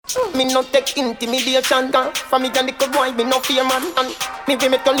Me no take intimidation. From me and the good boy, me no fear man. And me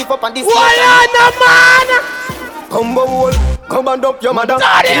be to live up on this. Why on man? Combo wall, come and up your mother. You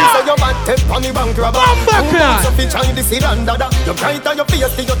say your man take on the bank robber. So fi try this irandada. You bright on your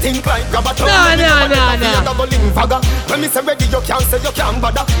face, you think like grabber. Nah. When me say ready, you can't say you can't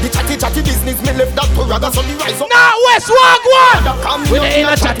bother. The chatty business, me left that to rather. So me rise up. Now West walk one. We ain't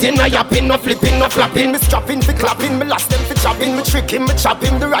no chatting, no yapping, no flipping, no flapping. Me strapping, fi clapping, me last them fi chopping, me tricking, me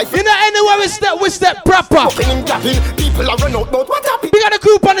chopping the rifle. You know anywhere we step proper. People are run out, but what happened? We got a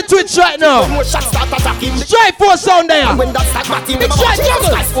group on the Twitch right now. More shots start attacking. Strikeforce sound there. When that start batting, we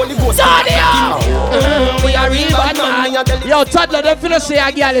are real bad man. Yo, toddler, them finna say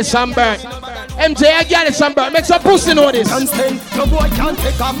a girl is sunburn. MJ, a girl is sunburn. Make some pussy know this. No boy can't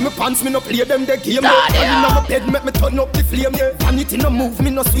take off my pants, me no play them the game. And in my bed, make me turn up the flame. Vanity no move,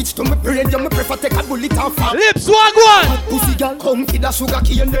 me no switch to my brain. Me prefer take a bullet and fall. Lips walk one. Pussy girl, come feed a sugar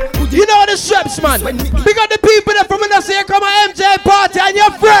cane. You know the straps, man. We got the people that from in say come on MJ party and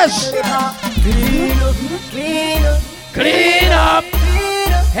you're fresh. Clean up.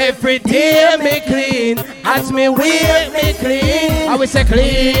 Every day me clean. As me wear me clean. I will say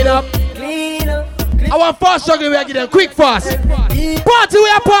clean up. I want fast struggling we are getting quick fast. Party we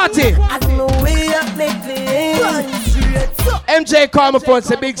are party. MJ call my phone and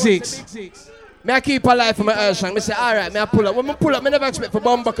say Big Six. Me I keep alive for my earth song. Me say alright, me I pull up. When I pull up, me never expect for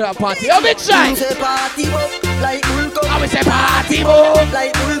bomb buckle at party. Yo, big shine. I will say party move.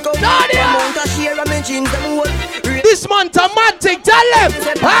 This month a magic, tell them.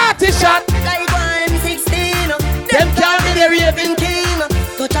 Party shot. Them can't be the raving king.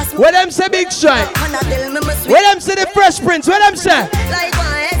 What them say big shine? What them say the Fresh Prince? What them say?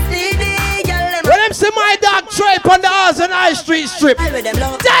 What them say my dog tripe on the house on High Street strip? Tell them!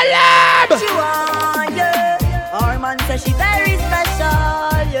 Our man says she very special,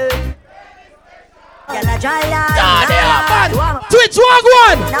 yeah. Twitch walk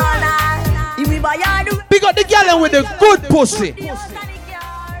one! Big up the girl with the good pussy.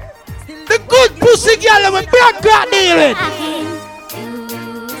 The good pussy girl with black crack dealing.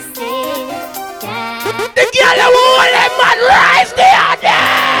 The girl who will let man rise the other.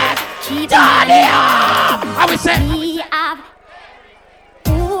 I will say. We have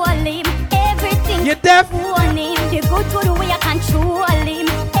all him, everything. You deaf? The good way I control him.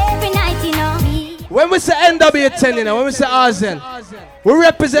 Every night, you know. When we say NW10, you know, when we say Arzen, we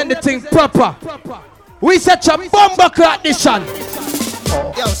represent the thing proper. We such a bomber clock edition.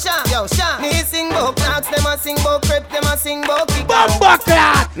 Yo, Shaun. Me sing bout clocks, them a sing bout crepe, them a sing bout kick. Bomber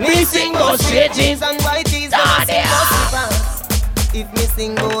clock. Me sing bout straight jeans and white tees, them a sing bout slippers. If me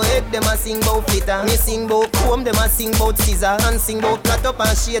sing bout head, them a sing bout flitter. Me sing bout comb, them a sing bout scissor. And sing bout cut up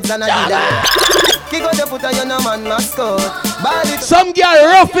and shades and a leader. Kick out the foot and you no man mascot. Some girl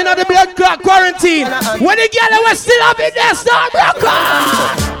rough in the blood clot quarantine. When the girl was still up in there, start rock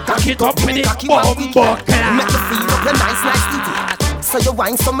on. Cock it up with the bomber clock. Make you feel up the nice titty. So you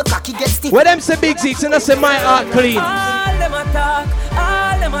wine so my cocky gets stiff. Where them say Big Six and I say my heart clean. All them attack.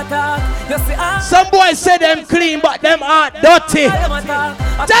 You see, some boys say them clean but them heart dirty.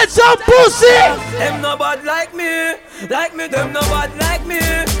 That's some pussy. Them no bad like me. Them no bad like me.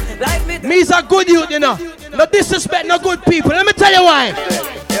 Me's a good youth, you know. No disrespect, no good people. Let me tell you why.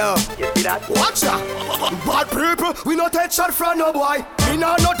 Yo, you see that? Watch that. Bad people, we no take shot from no boy. We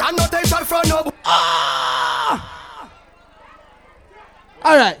no take shot from no boy.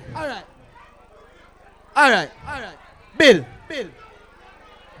 Alright. Bill.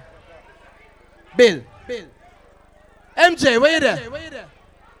 MJ, where you there?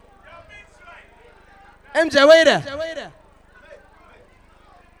 MJ, where you there?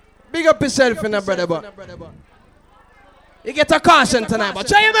 Big up yourself in the brother, but you get a caution tonight, but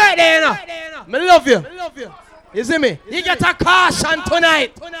try your birthday, you know. Me love you. You see me? You get a caution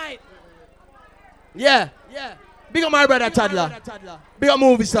tonight. Yeah. Big up my brother Toddler. Big up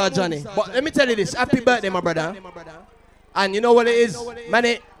movie star Johnny. But let me tell you this, happy birthday, my brother. And you know what it is? Man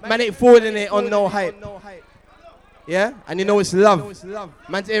ain't fooling it on no hype. Yeah? And you know it's love.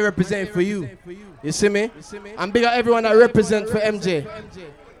 Man's ain't representing for you. You see me? And big up everyone that represent for MJ.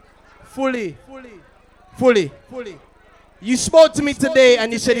 Fully. You spoke to me today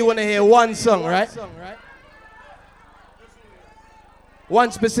and you said you want to hear one song, right?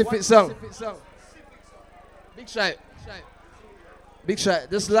 One specific song. Big shot.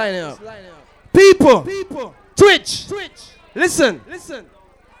 Just line it up. People. Twitch. Listen.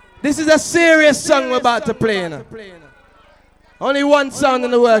 This is a serious song we're about to play. Only one sound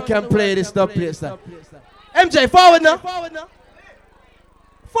in the world can play this stuff. MJ, forward now.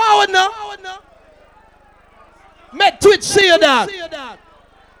 Make Twitch see you, dog.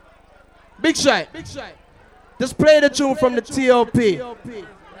 Big Strike. Just play the tune from the TOP.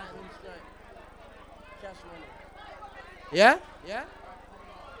 Yeah?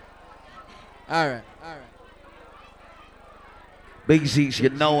 Alright. Big Zeeks, you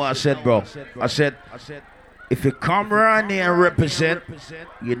know what I said, bro. I said, if you come around here and represent,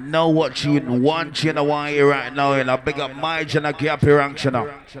 you know what you want, you know why you're right now, and I big up my Jenna Gap ranks, you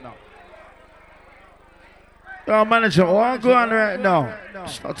know. Yo, manager, what go on right now?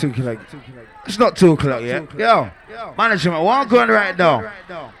 It's not 2 o'clock. It's not 2 o'clock yet. Yo, manager, what go on right now?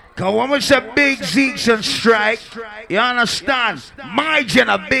 Cause when we say Big Zeeks and Strike, you understand? My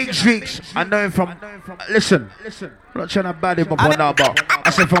Jenna, Big Zeeks. I know him from, listen, I'm not trying to bad him up on that, but I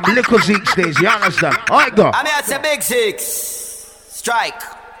said from Likkle Zeeks days, you understand? Alright, go. I mean, I say Big Zeeks.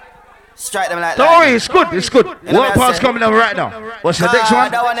 Strike them like that. Don't worry, it's good. What part's coming up right now? What's the next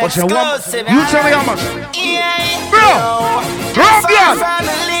one? What's the one? You tell me how much. Bro,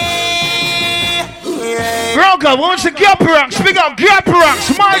 Girl, God, what's the gap ranks? Big up gap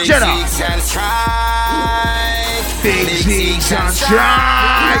ranks, my Jenna. Big Zeeks and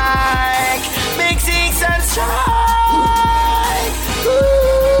Strike. Big Zeeks and Strike.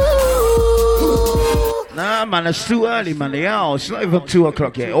 Nah, man, it's too early, man. Yo, it's not even 2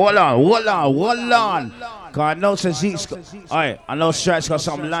 o'clock yet. Hold on. Cause I know Zeeks. Alright, I know Strike's got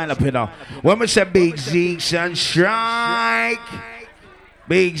something lined up here now. When we say Big Zeeks and Strike,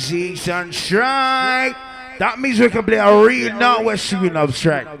 Big Zeeks and Strike, that means we can play a real Northwest tune of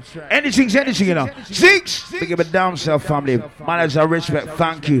Strike. Anything's anything, you know. Zeeks, big up a down self family. Manners and respect,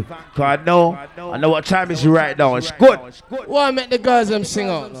 thank you. Cause I know what time is right now. It's good. Why make the guys them sing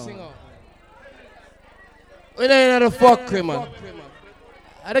out now? We ain't the fuck, man.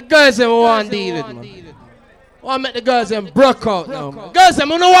 And the guys them want to deal with, man. Why make the girls them broke out now, man? Girls them,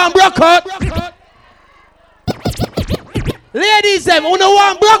 who no want broke out? Ladies them, who no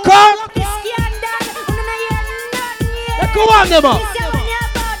want broke out? Let's go on them up.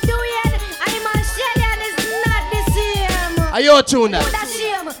 Are you tune that?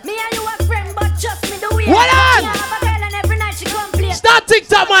 What on? Start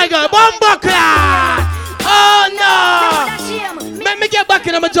TikTok, my girl. Bomba. Oh no! Let me get back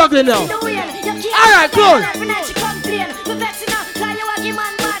in, I'm juggling now. Alright, cool.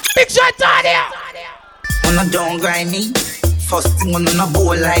 Big shot on here! When I don't grind me, first thing on a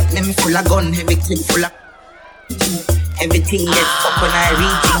bowl like me full of gun, heavy clip full of everything get up when I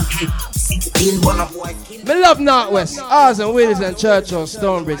reach 16 one of boy. Me love Northwest, Ours and Willis and Churchill,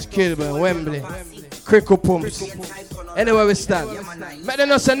 Stonebridge, Kilburn, Wembley, Crickle Pumps. Anywhere we stand. Make them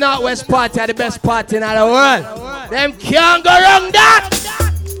know say Northwest party are the best party in the world. Them can't go wrong that.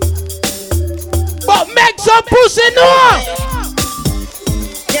 But make some pussy know.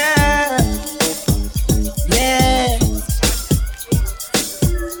 Yeah. Yeah.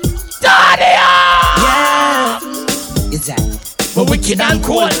 Is that? But wicked and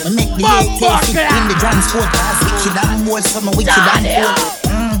cool. We make the hate taste in the transport. Wicked and cool. Some wicked and cool.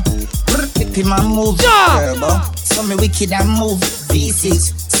 Pick my move, so me wicked and move.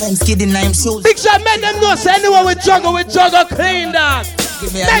 V6, sense kidding, I'm so. Big shot, make them know. Say anyone with juggle clean dog.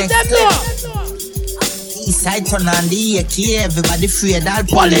 Make them know. East side turn on the AK, everybody afraid that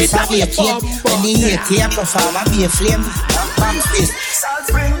police are AK. When the AK perform, I be a flame. South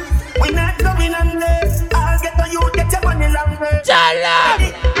Spring, we not going on this. I'll get the youth, get your money long way.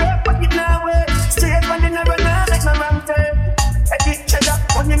 Straight when they never know, like my ramp.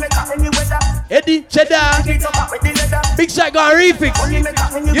 Eddie Cheddar. Big Shot got a refix.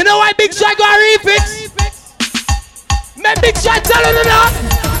 You know why Big Shot got a refix? Man, Big Shot telling you now.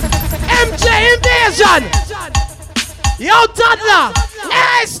 MJ Invasion. Yo, toddler.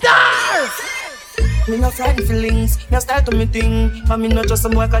 A-Star. Me no frightened feelings, no start to me thing. For me not just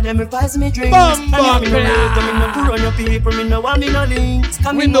some work, and me pass me drinks. Bumba and me no late, me no put on your people, me no want me no links.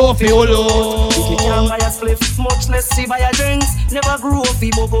 We know fi holo. If you can't buy a spliff, much less see buy a drinks. Never grew up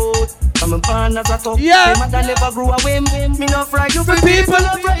fi boat. I'm a pan as a top. Yeah. My mother never grew a whim. Me no frightened for people,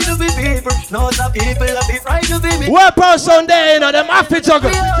 no frightened for people. No the people, I be frightened for me. What person there, you know, them happy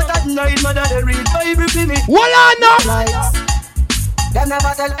juggle. That night, mother they read Bible for me. What on now? Lights.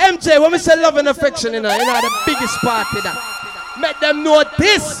 MJ, when we say love and affection, you know the biggest party that. Make them know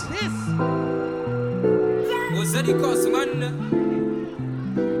this.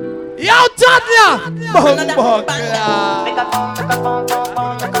 Yo, toddler!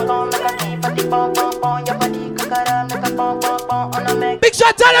 Big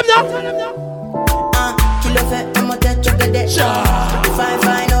Shot, tell them now.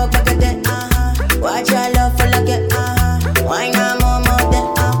 Watch your love for like it. Why not more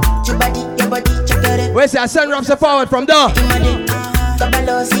your body, check it. Where's that? Send Ramsey forward from there.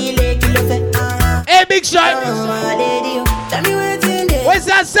 Big Shot. Where's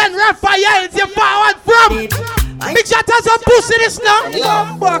that send Raphael? It's your forward from. Big Shot has a pussy this now.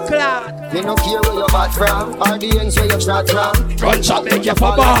 Me no care where you back from, or the ends where you start from. Gunshot make you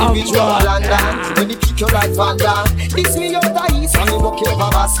fall off. When you pick your right van down, this me out the east, and me walk your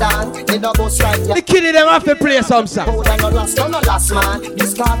Babastan. They don't go strike ya. The kiddie them have to play some song. No last man,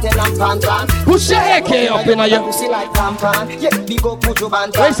 this cartel and pantan. Push your AK up in your pussy like pampan. Yeah, big up put your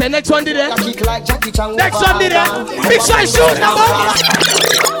band. Wait, say next one did it? Kick like Jackie Chan. Next one did it? Big Shot shoot now.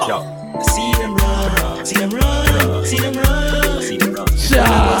 See them run, see them run, see them run, see them run.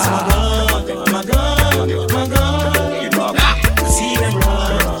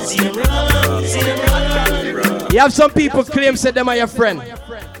 You have some people claim say them are your friend.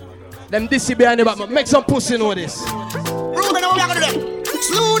 Them this behind the back, but make some pussy know this.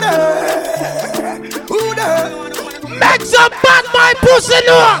 Make some bad my pussy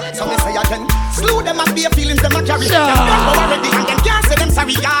know. So me say again, slew them and be a feelings them a carry. Them already and them can't say them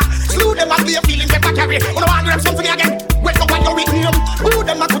sorry. Slew them and be a feelings them a carry. You know I grab something again. Wake up and you with them. Who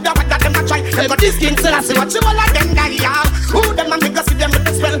them a could have that them a try. Them got this skin so I see what you all of them die. Who them a make us see them with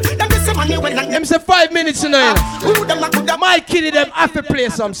the spell. Them this money when and them say 5 minutes now. Who them a could have my kiddie them have to play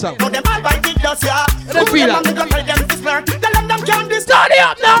some song. No them all by big dust yeah. Who them a make us tell them this blur. Tell them can't this. Turn it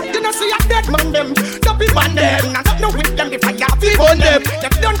up now. You know see a dead man them. Don't be man them. No with them if I have people on them.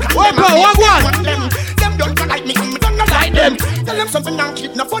 Them don't come one. Them don't like me. I'm don't like them. Tell them something and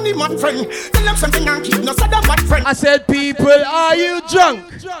keep no funny man friend. Tell them something and keep no sad bad friend. I said people, are you drunk?